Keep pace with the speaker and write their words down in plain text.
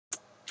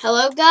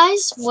Hello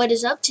guys, what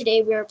is up?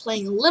 Today we are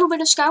playing a little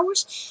bit of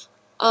Skywars.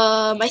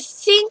 I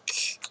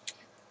think,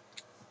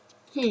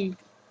 who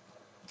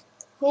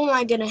am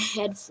I gonna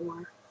head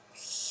for?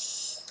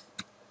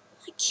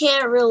 I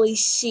can't really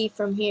see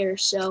from here,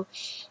 so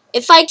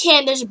if I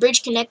can, there's a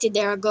bridge connected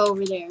there, I'll go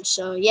over there.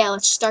 So yeah,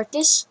 let's start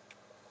this.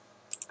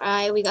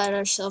 Alright, we got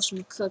ourselves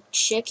some cooked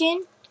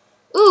chicken.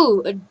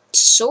 Ooh, a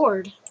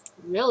sword.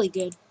 Really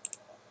good.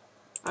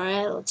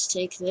 Alright, let's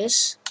take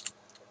this.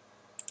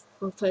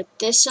 We'll put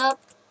this up.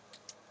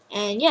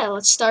 And yeah,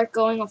 let's start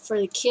going up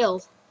for the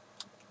kill.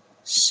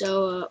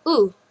 So,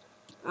 ooh.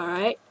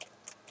 Alright.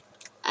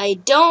 I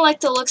don't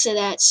like the looks of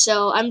that,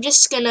 so I'm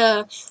just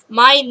gonna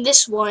mine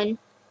this one.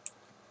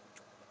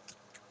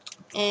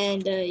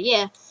 And,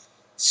 yeah.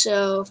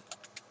 So,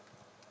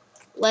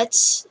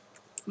 let's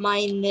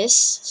mine this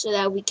so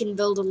that we can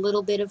build a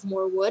little bit of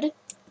more wood.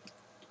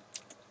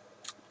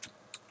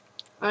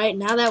 Alright,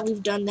 now that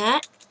we've done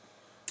that,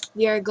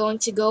 we are going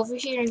to go over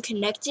here and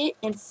connect it,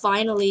 and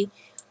finally,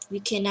 we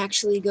can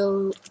actually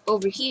go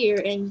over here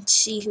and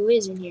see who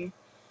is in here.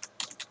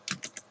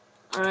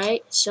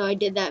 Alright, so I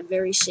did that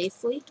very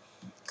safely,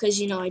 because,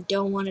 you know, I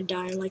don't want to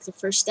die in, like, the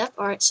first step.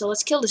 Alright, so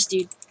let's kill this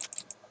dude.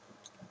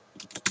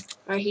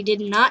 Alright, he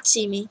did not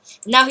see me.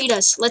 Now he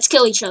does. Let's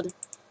kill each other.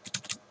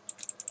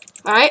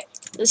 Alright,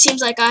 it seems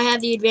like I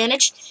have the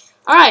advantage.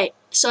 Alright,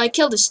 so I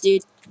killed this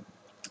dude.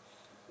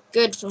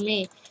 Good for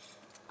me.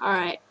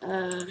 Alright,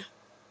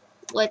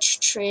 let's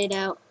trade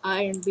out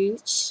iron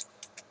boots.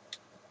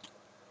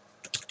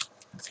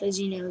 Because,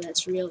 you know,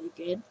 that's really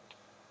good.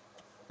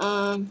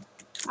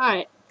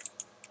 Alright.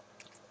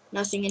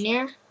 Nothing in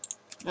there.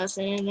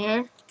 Nothing in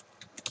there.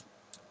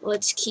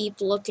 Let's keep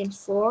looking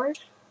forward.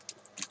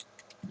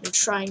 I'm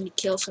trying to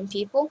kill some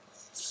people.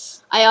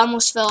 I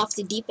almost fell off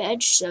the deep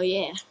edge, so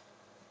yeah.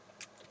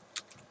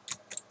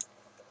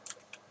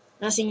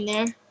 Nothing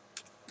there.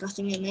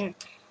 Nothing in there.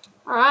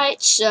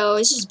 Alright, so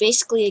this is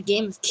basically a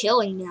game of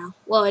killing now.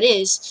 Well, it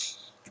is.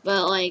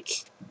 But,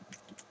 like,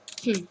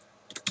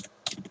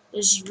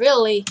 there's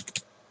really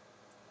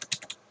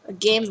a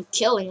game of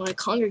killing, like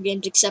Hunger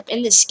Games, except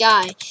in the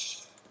sky.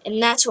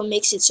 And that's what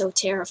makes it so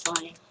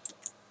terrifying.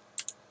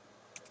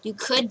 You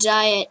could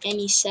die at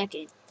any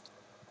second.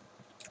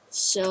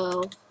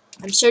 So,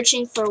 I'm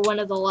searching for one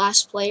of the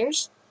last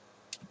players.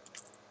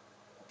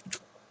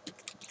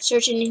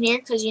 Searching in here,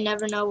 because you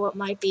never know what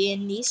might be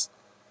in these.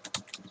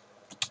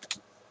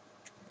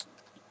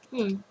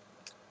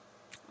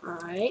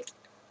 Alright.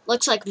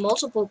 Looks like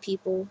multiple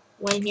people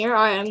went in here.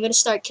 Alright, I'm going to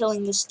start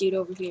killing this dude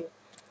over here.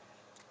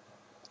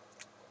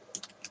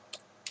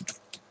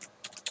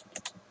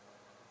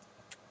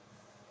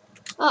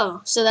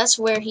 Oh, so that's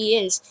where he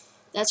is.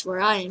 That's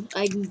where I am.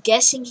 I'm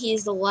guessing he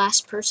is the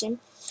last person.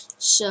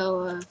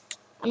 So,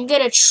 I'm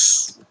gonna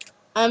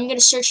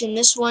search in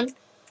this one.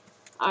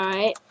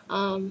 Alright,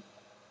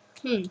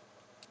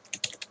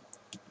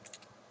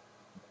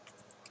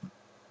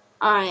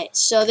 Alright,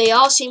 so they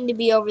all seem to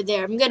be over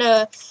there. I'm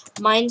gonna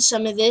mine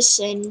some of this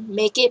and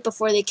make it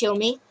before they kill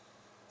me.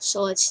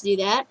 So let's do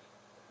that.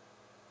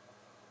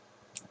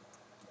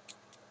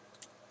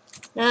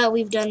 Now that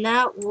we've done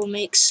that, we'll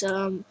make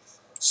some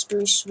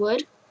spruce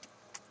wood.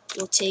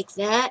 We'll take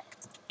that,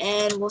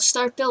 and we'll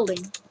start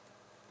building.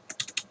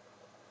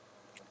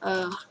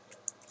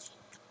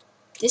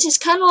 This is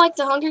kind of like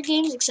the Hunger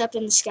Games, except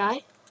in the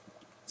sky.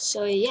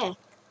 So, yeah.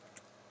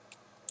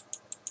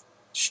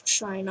 Just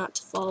try not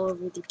to fall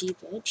over the deep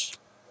edge.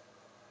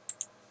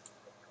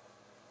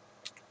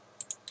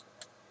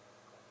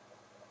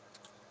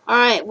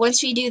 Alright,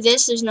 once we do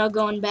this, there's no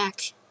going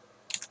back.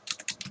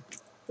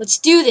 Let's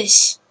do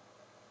this!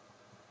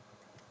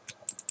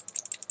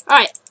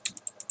 Alright.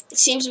 It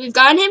seems we've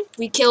gotten him.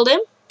 We killed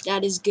him.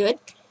 That is good.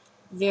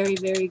 Very,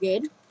 very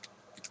good.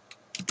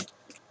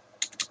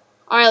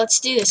 Alright, let's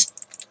do this.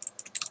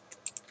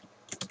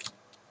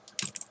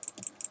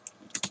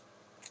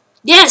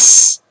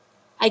 Yes!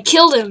 I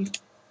killed him.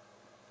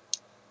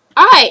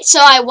 Alright, so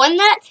I won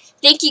that.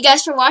 Thank you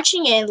guys for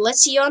watching, and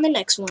let's see you on the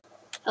next one.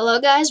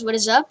 Hello guys, what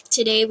is up?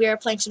 Today we are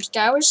playing some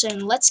Skywars,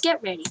 and let's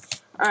get ready.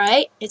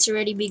 Alright, it's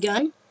already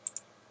begun.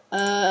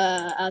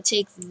 I'll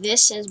take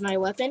this as my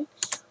weapon.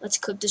 Let's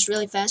equip this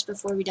really fast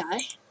before we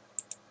die.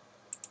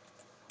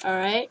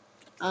 Alright.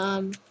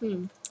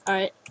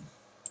 Alright.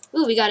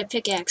 Ooh, we got a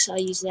pickaxe. I'll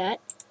use that.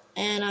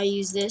 And I'll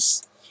use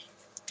this.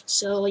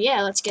 So,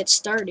 yeah, let's get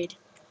started.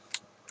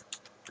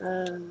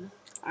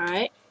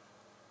 Alright.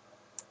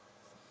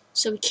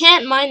 So we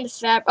can't mine the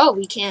fabric. Oh,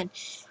 we can.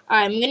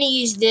 Alright, I'm gonna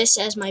use this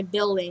as my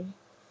building.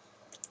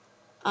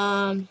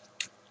 Yeah,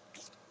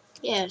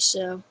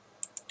 so.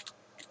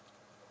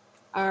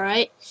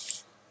 Alright.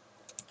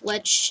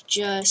 Let's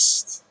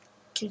just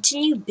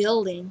continue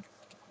building.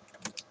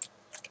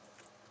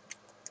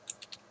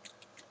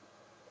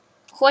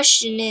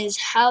 Question is,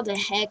 how the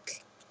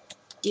heck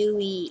do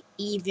we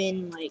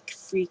even, like,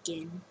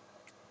 freaking...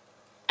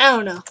 I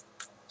don't know.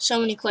 So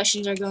many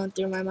questions are going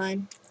through my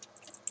mind.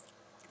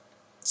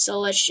 So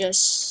let's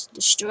just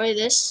destroy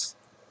this.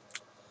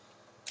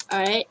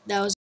 Alright,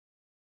 that was...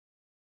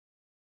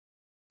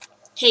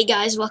 Hey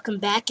guys, welcome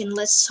back, and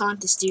let's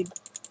haunt this dude.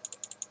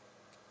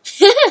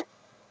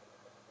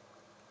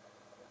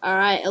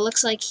 Alright, it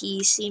looks like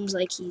he seems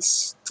like he's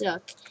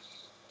stuck.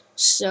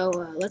 So,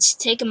 let's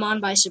take him on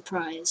by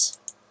surprise.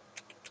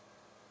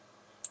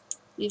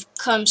 We've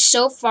come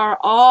so far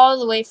all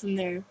the way from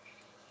there.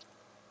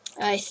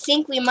 I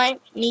think we might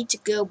need to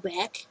go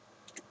back.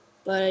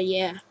 But,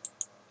 yeah.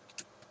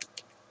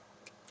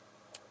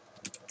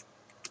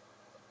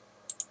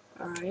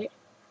 Alright.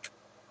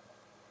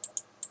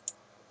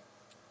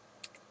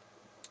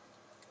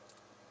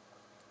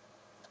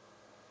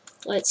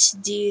 Let's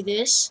do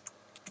this.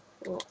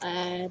 We'll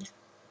add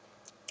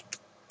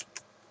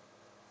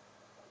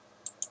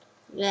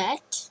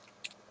that.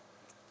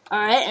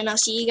 Alright, and I'll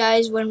see you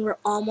guys when we're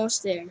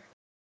almost there.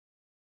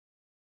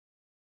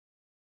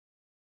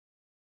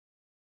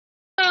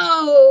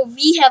 Oh,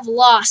 we have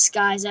lost,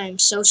 guys. I am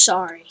so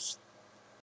sorry.